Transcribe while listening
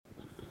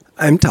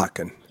I'm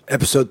Talkin,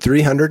 episode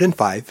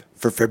 305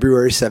 for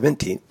February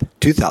 17th,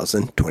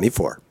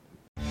 2024.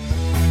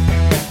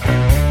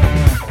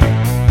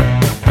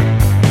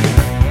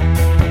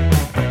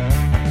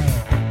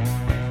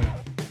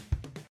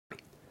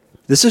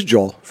 This is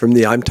Joel from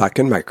the I'm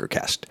Talkin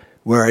microcast,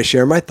 where I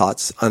share my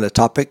thoughts on a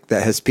topic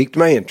that has piqued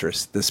my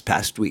interest this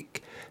past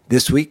week.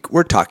 This week,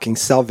 we're talking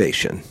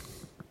salvation.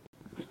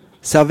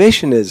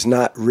 Salvation is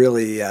not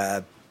really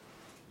a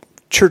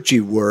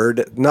churchy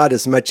word, not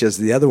as much as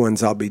the other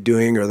ones I'll be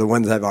doing or the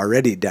ones I've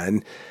already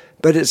done,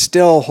 but it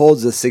still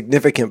holds a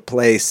significant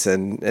place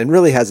and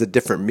really has a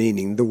different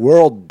meaning. The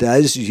world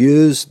does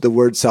use the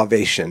word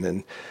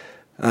salvation,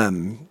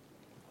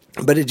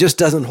 but it just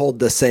doesn't hold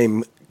the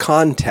same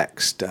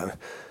context.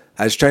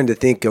 I was trying to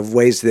think of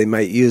ways they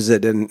might use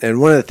it, and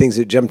one of the things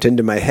that jumped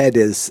into my head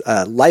is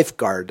a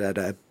lifeguard at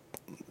a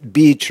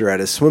beach or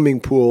at a swimming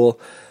pool,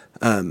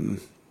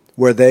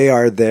 where they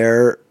are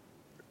there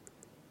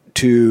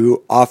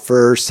to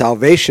offer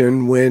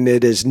salvation when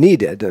it is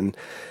needed. And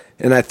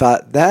I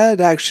thought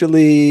that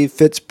actually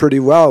fits pretty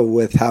well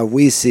with how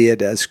we see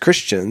it as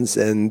Christians,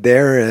 and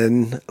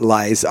therein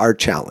lies our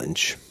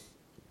challenge.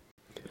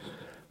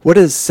 What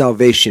does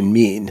salvation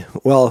mean?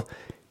 Well,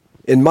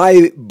 in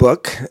my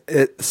book,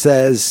 it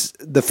says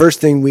the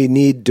first thing we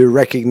need to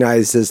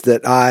recognize is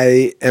that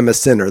I am a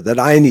sinner, that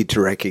I need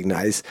to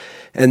recognize,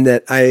 and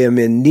that I am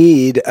in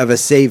need of a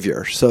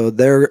Savior. So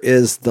there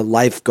is the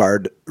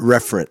lifeguard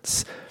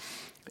reference.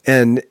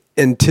 And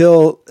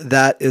until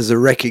that is a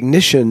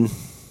recognition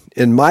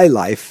in my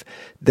life,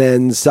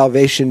 then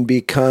salvation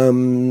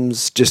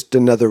becomes just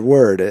another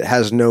word. It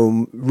has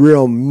no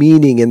real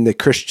meaning in the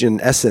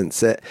Christian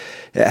essence. It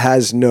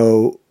has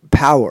no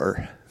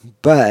power.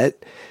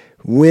 But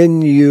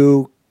when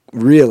you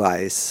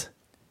realize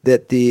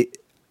that the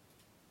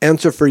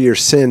answer for your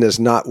sin is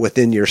not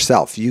within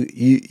yourself,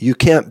 you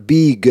can't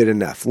be good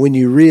enough. When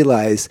you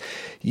realize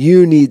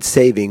you need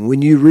saving,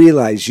 when you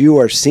realize you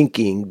are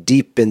sinking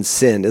deep in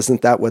sin,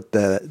 isn't that what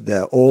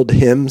the old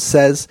hymn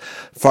says?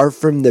 Far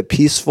from the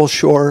peaceful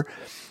shore,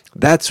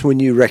 that's when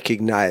you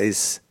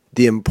recognize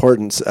the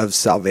importance of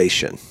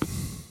salvation.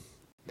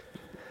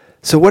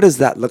 So what does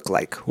that look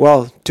like?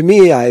 Well, to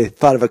me, I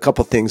thought of a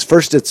couple things.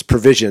 First, it's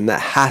provision that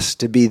has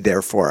to be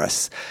there for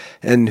us.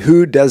 And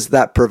who does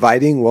that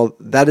providing? Well,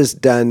 that is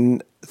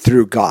done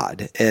through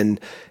God. And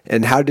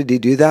how did he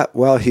do that?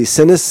 Well, he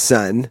sent his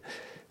son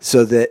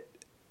so that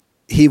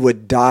he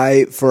would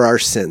die for our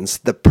sins,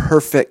 the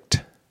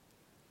perfect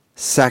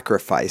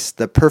sacrifice,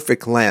 the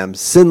perfect lamb,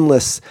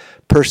 sinless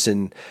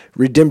person.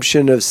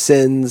 Redemption of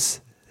sins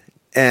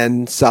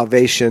and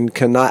salvation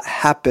cannot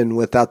happen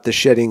without the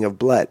shedding of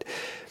blood.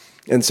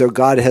 And so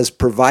God has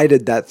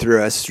provided that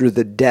through us through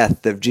the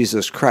death of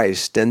Jesus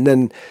Christ. And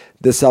then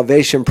the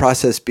salvation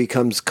process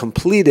becomes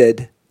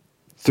completed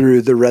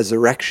through the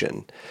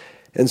resurrection.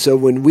 And so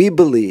when we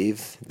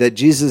believe that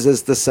Jesus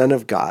is the Son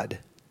of God,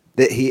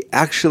 that he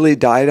actually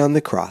died on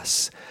the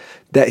cross,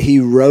 that he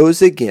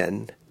rose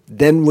again,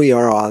 then we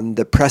are on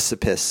the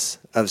precipice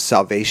of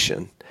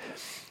salvation.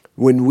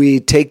 When we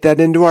take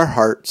that into our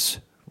hearts,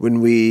 when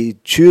we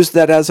choose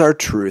that as our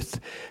truth,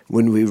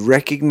 when we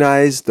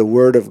recognize the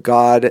Word of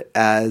God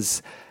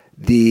as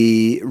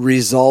the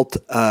result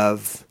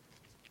of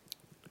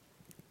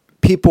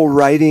people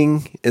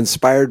writing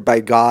inspired by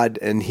God,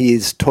 and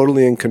he's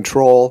totally in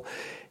control,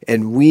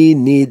 and we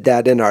need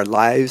that in our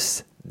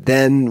lives,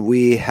 then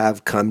we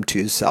have come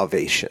to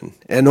salvation.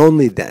 And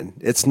only then.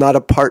 It's not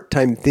a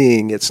part-time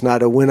thing. It's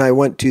not a when I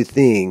want to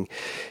thing.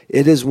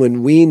 It is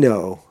when we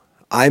know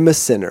I'm a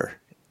sinner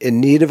in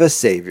need of a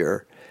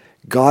Savior.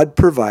 God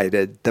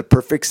provided the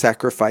perfect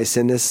sacrifice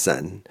in his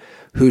Son,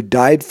 who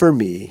died for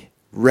me,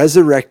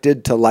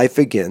 resurrected to life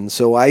again,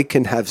 so I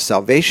can have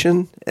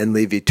salvation and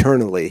live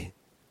eternally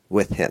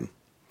with him.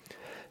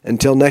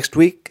 Until next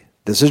week,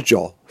 this is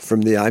Joel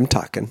from the I'm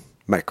Talkin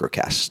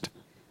microcast.